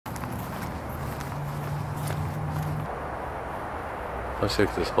Let's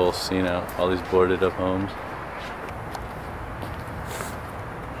check this whole scene out. All these boarded up homes.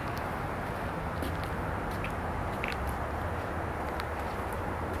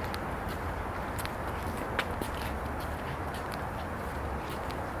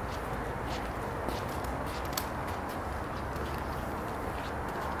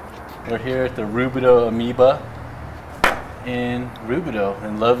 We're here at the Rubidoux Amoeba in Rubidoux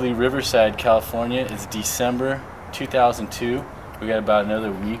in lovely Riverside, California. It's December 2002. We got about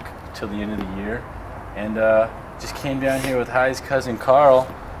another week till the end of the year. And just came down here with Hi's cousin Carl,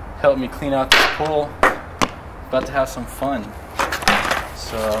 helped me clean out this pool. About to have some fun.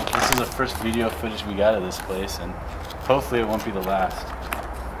 So this is the first video footage we got of this place, and hopefully it won't be the last.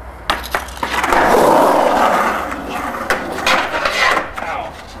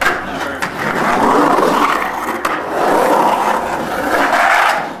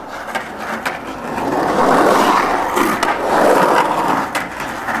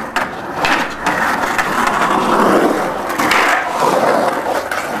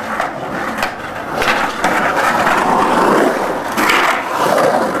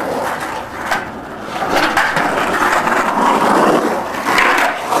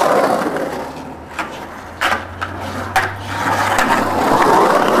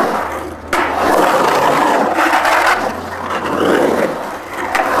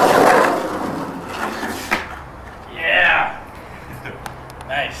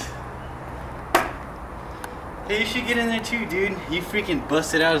 Nice. Hey, you should get in there too, dude. You freaking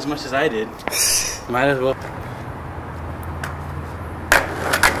busted out as much as I did. Might as well.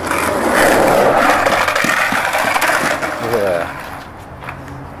 Yeah.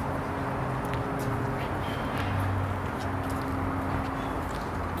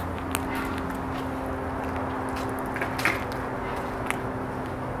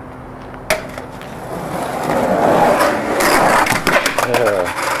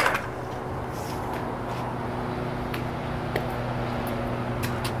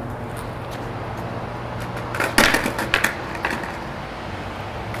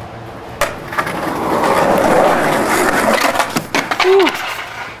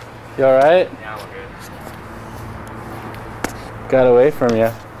 You alright? Yeah, we're good. Got away from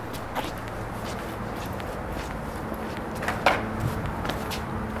you.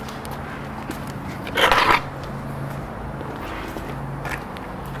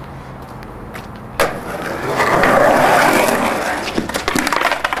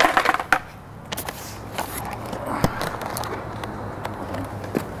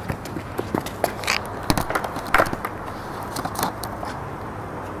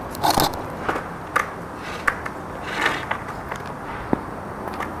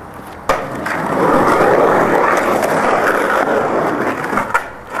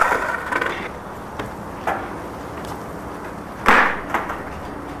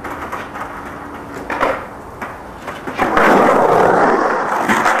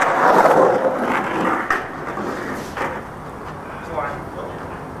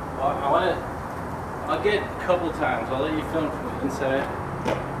 I'll get a couple times. I'll let you film from the inside.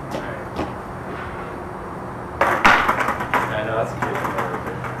 I know that's cute.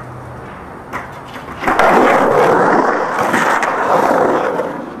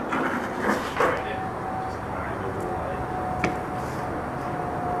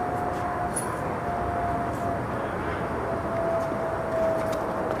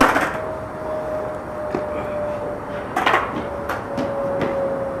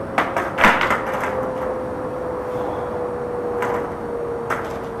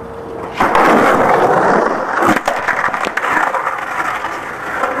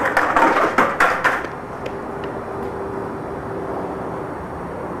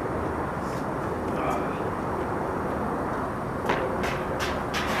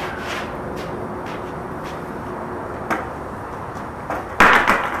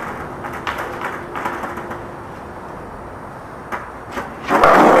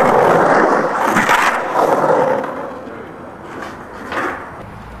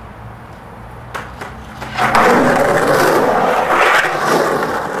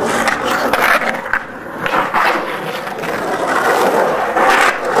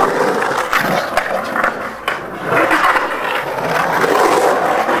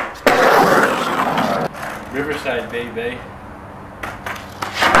 Riverside, baby.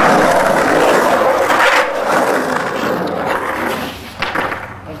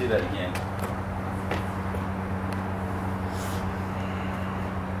 I'll do that again.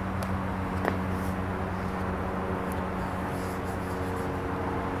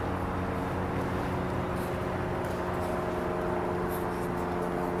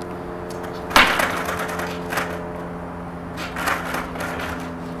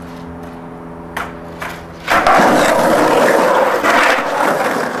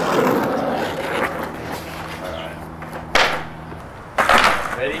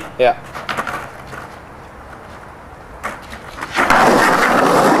 Ready? Yeah.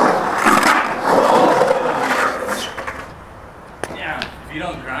 Yeah, if you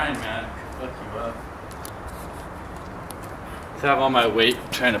don't grind, man, it could fuck you up. To have all my weight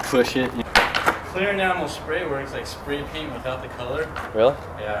trying to push it. Clear enamel spray works like spray paint without the color. Really?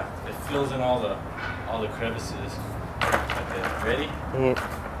 Yeah, it fills in all the crevices. Okay, ready?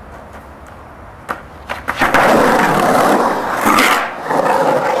 Mm-hmm.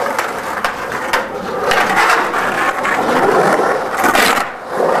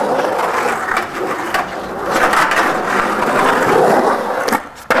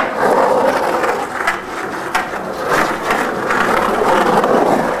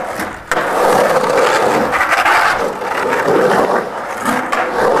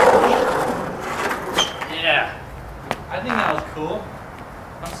 I think that was cool.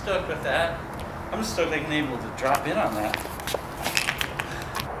 I'm stoked with that. I'm just stoked I can able to drop in on that.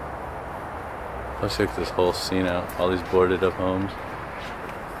 Let's check this whole scene out. All these boarded up homes.